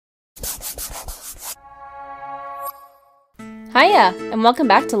Hiya, and welcome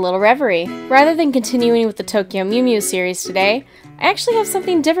back to Little Reverie. Rather than continuing with the Tokyo Mew Mew series today, I actually have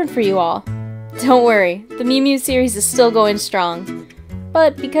something different for you all. Don't worry, the Mew Mew series is still going strong.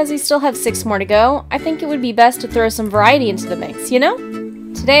 But because we still have 6 more to go, I think it would be best to throw some variety into the mix, you know?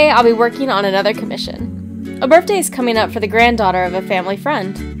 Today I'll be working on another commission. A birthday is coming up for the granddaughter of a family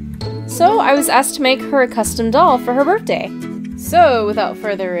friend. So I was asked to make her a custom doll for her birthday. So, without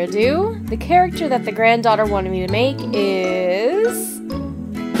further ado, the character that the granddaughter wanted me to make is...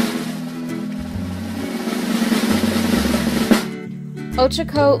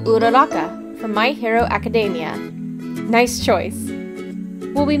 Ochako Uraraka from My Hero Academia. Nice choice.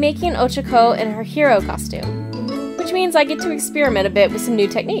 We'll be making Ochako in her hero costume, which means I get to experiment a bit with some new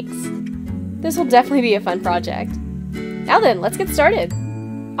techniques. This will definitely be a fun project. Now then, let's get started.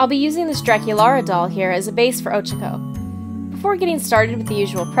 I'll be using this Draculara doll here as a base for Ochako. Before getting started with the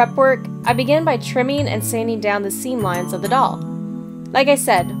usual prep work, I begin by trimming and sanding down the seam lines of the doll. Like I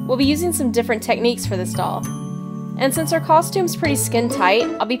said, we'll be using some different techniques for this doll. And since her costume's pretty skin tight,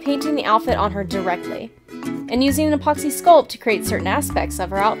 I'll be painting the outfit on her directly, and using an epoxy sculpt to create certain aspects of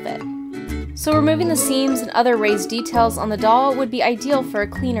her outfit. So removing the seams and other raised details on the doll would be ideal for a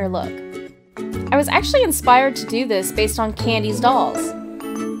cleaner look. I was actually inspired to do this based on Candy's dolls.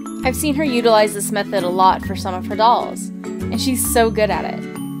 I've seen her utilize this method a lot for some of her dolls, and she's so good at it.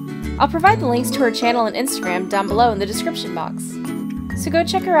 I'll provide the links to her channel and Instagram down below in the description box, so go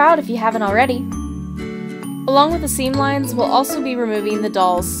check her out if you haven't already. Along with the seam lines, we'll also be removing the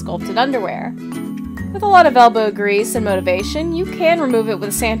doll's sculpted underwear. With a lot of elbow grease and motivation, you can remove it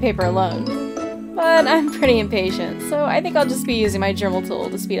with sandpaper alone. But I'm pretty impatient, so I think I'll just be using my Dremel tool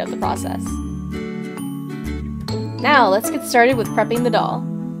to speed up the process. Now let's get started with prepping the doll.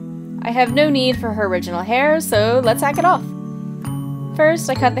 I have no need for her original hair, so let's hack it off.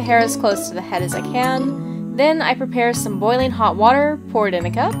 First, I cut the hair as close to the head as I can. Then I prepare some boiling hot water, pour it in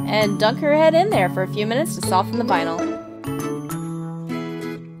a cup, and dunk her head in there for a few minutes to soften the vinyl.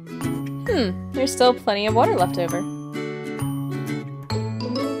 There's still plenty of water left over.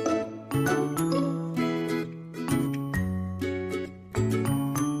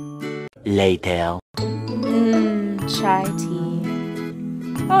 Later. Chai tea.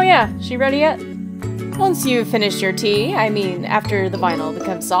 Oh yeah, she ready yet? Once you've finished your tea, after the vinyl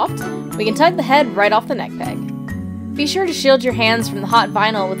becomes soft, we can tug the head right off the neck peg. Be sure to shield your hands from the hot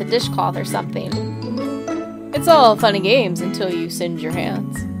vinyl with a dishcloth or something. It's all fun and games until you singe your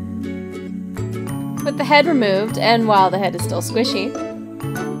hands. With the head removed, and while the head is still squishy,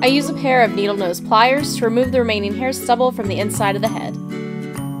 I use a pair of needle nose pliers to remove the remaining hair stubble from the inside of the head.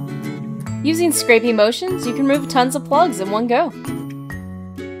 Using scraping motions, you can remove tons of plugs in one go.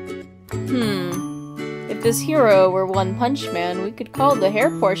 If this hero were One Punch Man, we could call the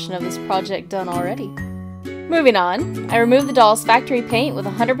hair portion of this project done already. Moving on, I remove the doll's factory paint with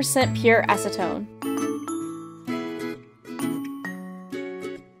 100% pure acetone.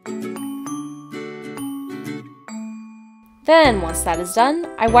 Then, once that is done,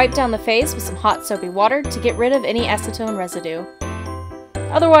 I wipe down the face with some hot soapy water to get rid of any acetone residue.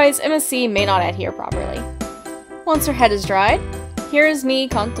 Otherwise, MSC may not adhere properly. Once her head is dried, here is me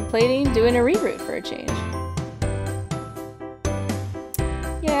contemplating doing a reroot for a change.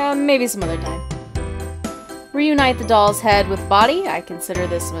 Yeah, maybe some other time. Reunite the doll's head with body. I consider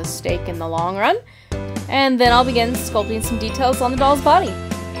this a mistake in the long run. And then I'll begin sculpting some details on the doll's body.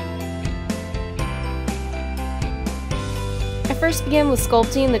 I first begin with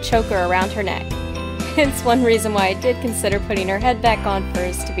sculpting the choker around her neck. It's one reason why I did consider putting her head back on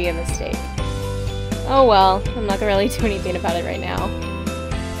first to be a mistake. Oh well, I'm not gonna really do anything about it right now.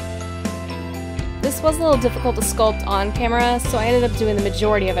 This was a little difficult to sculpt on camera, so I ended up doing the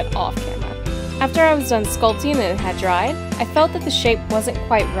majority of it off camera. After I was done sculpting and it had dried, I felt that the shape wasn't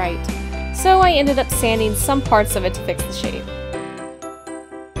quite right, so I ended up sanding some parts of it to fix the shape.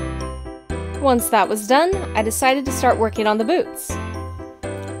 Once that was done, I decided to start working on the boots.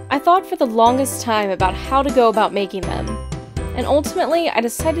 I thought for the longest time about how to go about making them, and ultimately I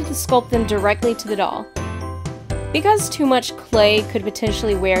decided to sculpt them directly to the doll. Because too much clay could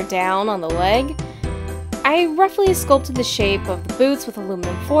potentially wear down on the leg, I roughly sculpted the shape of the boots with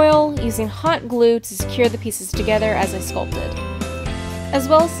aluminum foil, using hot glue to secure the pieces together as I sculpted, as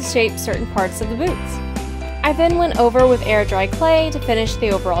well as to shape certain parts of the boots. I then went over with air-dry clay to finish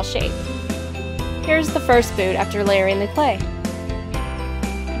the overall shape. Here's the first boot after layering the clay.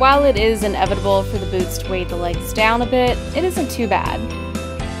 While it is inevitable for the boots to weigh the legs down a bit, it isn't too bad.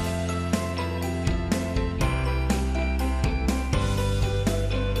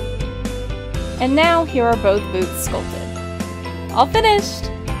 And now here are both boots sculpted. All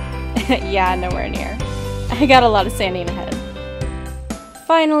finished! Yeah, nowhere near. I got a lot of sanding ahead.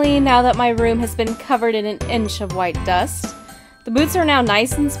 Finally, now that my room has been covered in an inch of white dust, the boots are now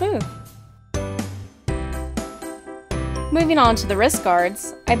nice and smooth. Moving on to the wrist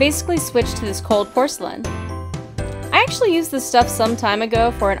guards, I basically switched to this cold porcelain. I actually used this stuff some time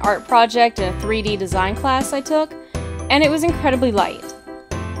ago for an art project in a 3D design class I took, and it was incredibly light.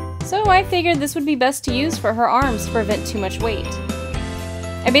 So I figured this would be best to use for her arms to prevent too much weight.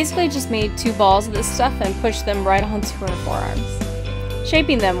 I basically just made 2 balls of this stuff and pushed them right onto her forearms,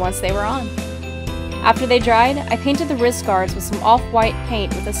 shaping them once they were on. After they dried, I painted the wrist guards with some off-white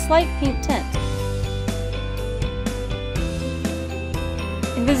paint with a slight pink tint.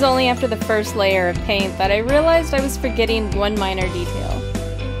 It was only after the first layer of paint that I realized I was forgetting one minor detail: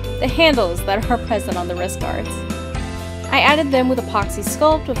 the handles that are present on the wrist guards. I added them with epoxy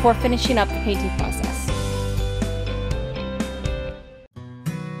sculpt before finishing up the painting process.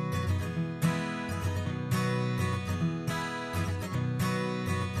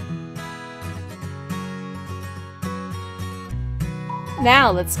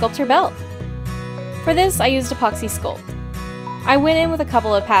 Now let's sculpt her belt. For this, I used epoxy sculpt. I went in with a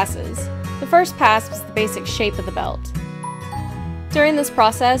couple of passes. The first pass was the basic shape of the belt. During this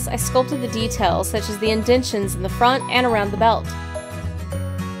process, I sculpted the details such as the indentions in the front and around the belt.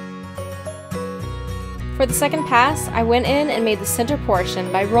 For the second pass, I went in and made the center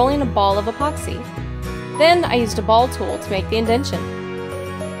portion by rolling a ball of epoxy. Then I used a ball tool to make the indention.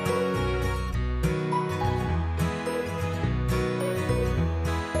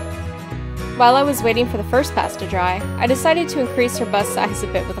 While I was waiting for the first pass to dry, I decided to increase her bust size a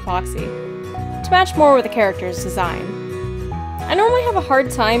bit with epoxy, to match more with the character's design. I normally have a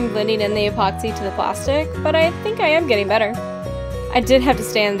hard time blending in the epoxy to the plastic, but I think I am getting better. I did have to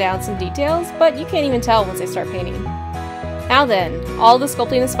stand down some details, but you can't even tell once I start painting. Now then, all the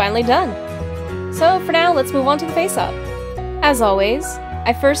sculpting is finally done. So for now, let's move on to the face-up. As always,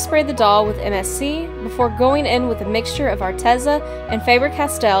 I first sprayed the doll with MSC before going in with a mixture of Arteza and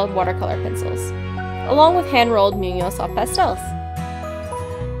Faber-Castell watercolor pencils, along with hand-rolled Munoz soft pastels.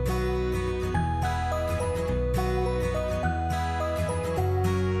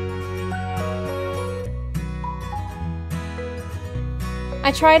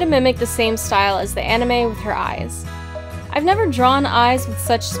 I try to mimic the same style as the anime with her eyes. I've never drawn eyes with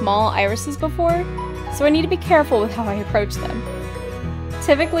such small irises before, so I need to be careful with how I approach them.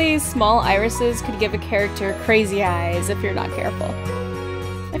 Typically, small irises could give a character crazy eyes if you're not careful.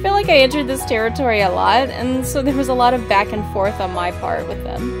 I feel like I entered this territory a lot, and so there was a lot of back and forth on my part with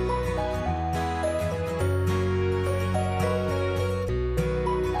them.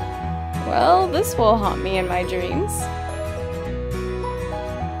 Well, this will haunt me in my dreams.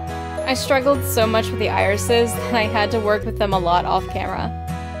 I struggled so much with the irises that I had to work with them a lot off camera.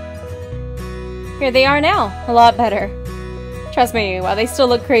 Here they are now, a lot better. Trust me, while they still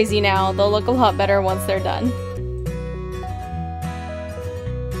look crazy now, they'll look a lot better once they're done.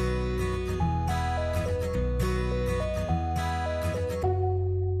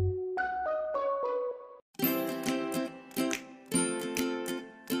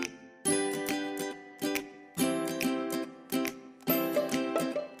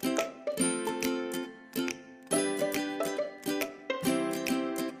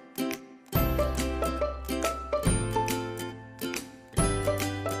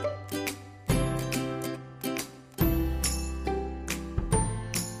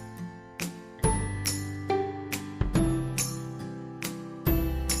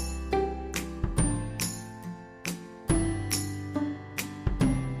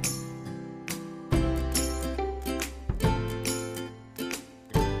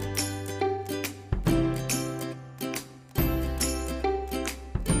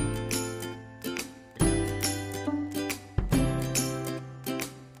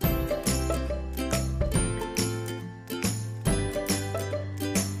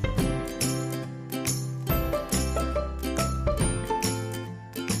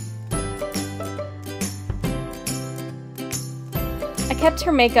 I kept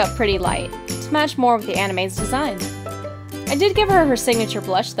her makeup pretty light, to match more with the anime's design. I did give her her signature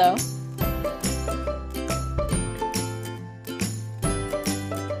blush though.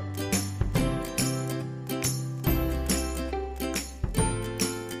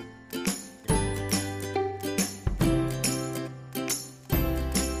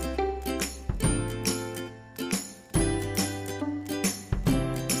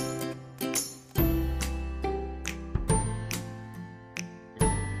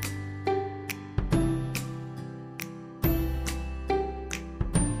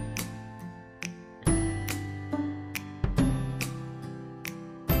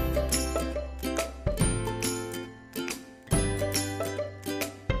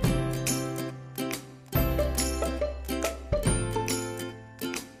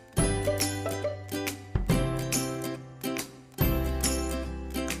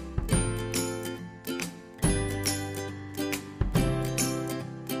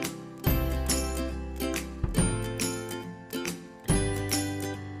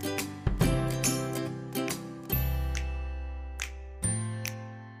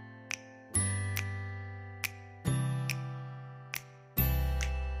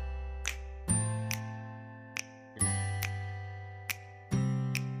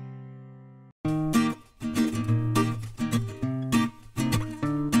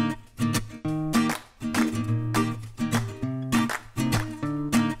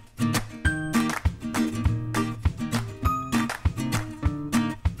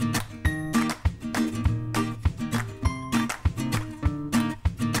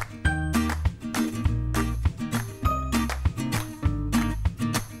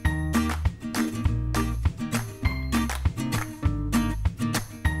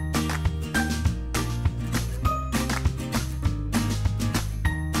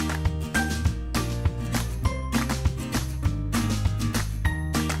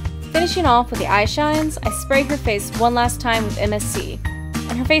 Finishing off with the eye shines, I spray her face one last time with MSC,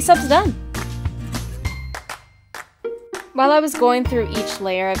 and her face up's done! While I was going through each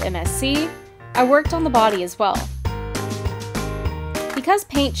layer of MSC, I worked on the body as well. Because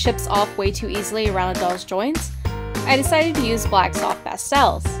paint chips off way too easily around a doll's joints, I decided to use black soft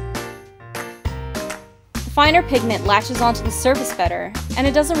pastels. The finer pigment latches onto the surface better, and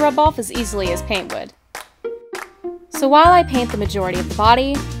it doesn't rub off as easily as paint would. So while I paint the majority of the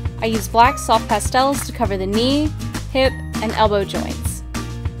body, I use black soft pastels to cover the knee, hip, and elbow joints.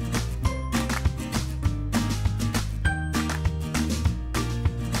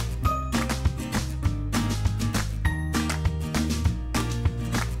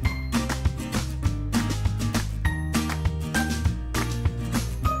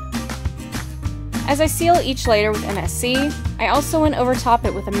 As I seal each layer with MSC, I also went over top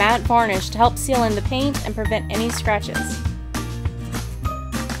it with a matte varnish to help seal in the paint and prevent any scratches.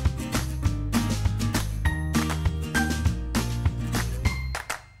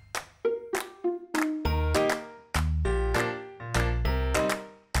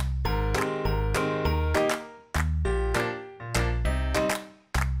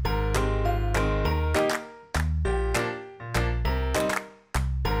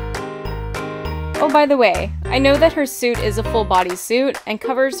 Oh, by the way, I know that her suit is a full body suit and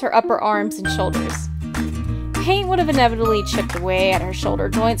covers her upper arms and shoulders. Paint would have inevitably chipped away at her shoulder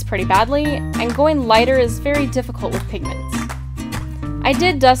joints pretty badly, and going lighter is very difficult with pigments. I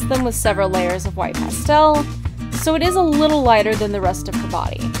did dust them with several layers of white pastel, so it is a little lighter than the rest of her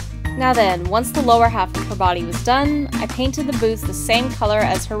body. Now then, once the lower half of her body was done, I painted the boots the same color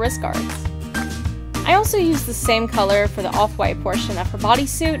as her wrist guards. I also used the same color for the off-white portion of her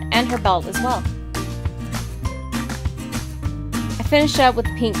bodysuit and her belt as well. I finished up with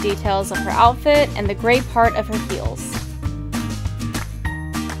the pink details of her outfit and the gray part of her heels.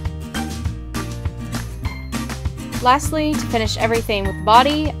 Lastly, to finish everything with the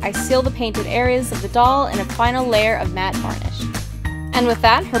body, I seal the painted areas of the doll in a final layer of matte varnish. And with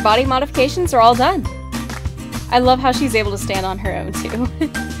that, her body modifications are all done! I love how she's able to stand on her own too.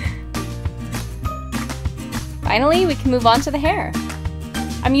 Finally, we can move on to the hair.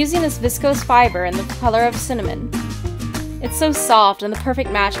 I'm using this viscose fiber in the color of cinnamon. It's so soft and the perfect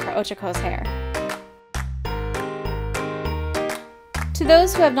match for Ochako's hair. To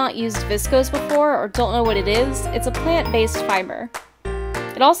those who have not used viscose before or don't know what it is, it's a plant-based fiber.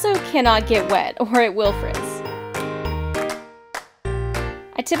 It also cannot get wet or it will frizz.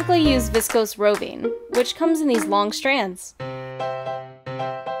 I typically use viscose roving, which comes in these long strands.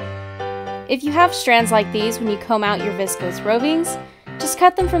 If you have strands like these when you comb out your viscose rovings, just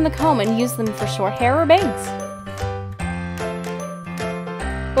cut them from the comb and use them for short hair or bangs.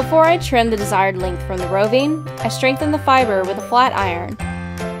 Before I trim the desired length from the roving, I strengthen the fiber with a flat iron.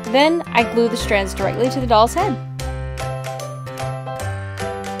 Then, I glue the strands directly to the doll's head.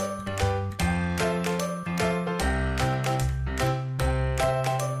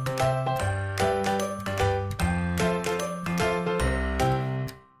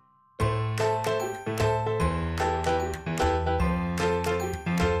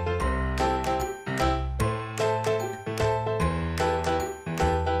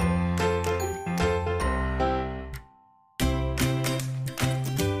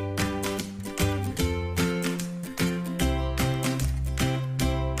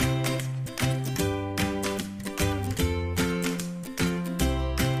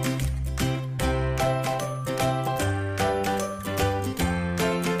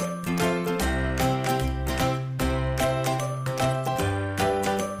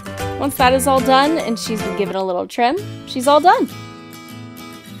 Once that is all done and she's been given a little trim, she's all done.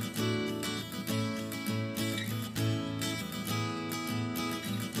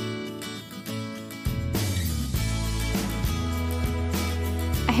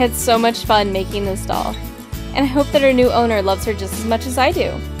 I had so much fun making this doll, and I hope that her new owner loves her just as much as I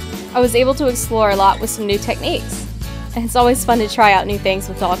do. I was able to explore a lot with some new techniques, and it's always fun to try out new things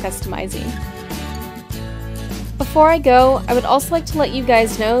with doll customizing. Before I go, I would also like to let you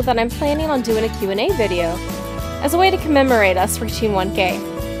guys know that I'm planning on doing a Q&A video as a way to commemorate us reaching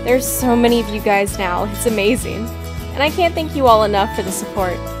 1K. There's so many of you guys now, it's amazing, and I can't thank you all enough for the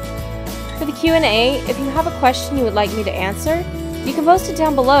support. For the Q&A, if you have a question you would like me to answer, you can post it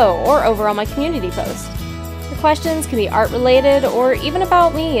down below or over on my community post. The questions can be art related or even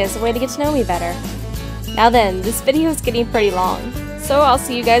about me as a way to get to know me better. Now then, this video is getting pretty long, so I'll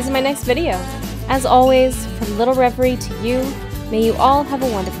see you guys in my next video. As always, from Little Reverie to you, may you all have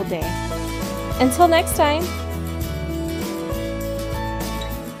a wonderful day. Until next time!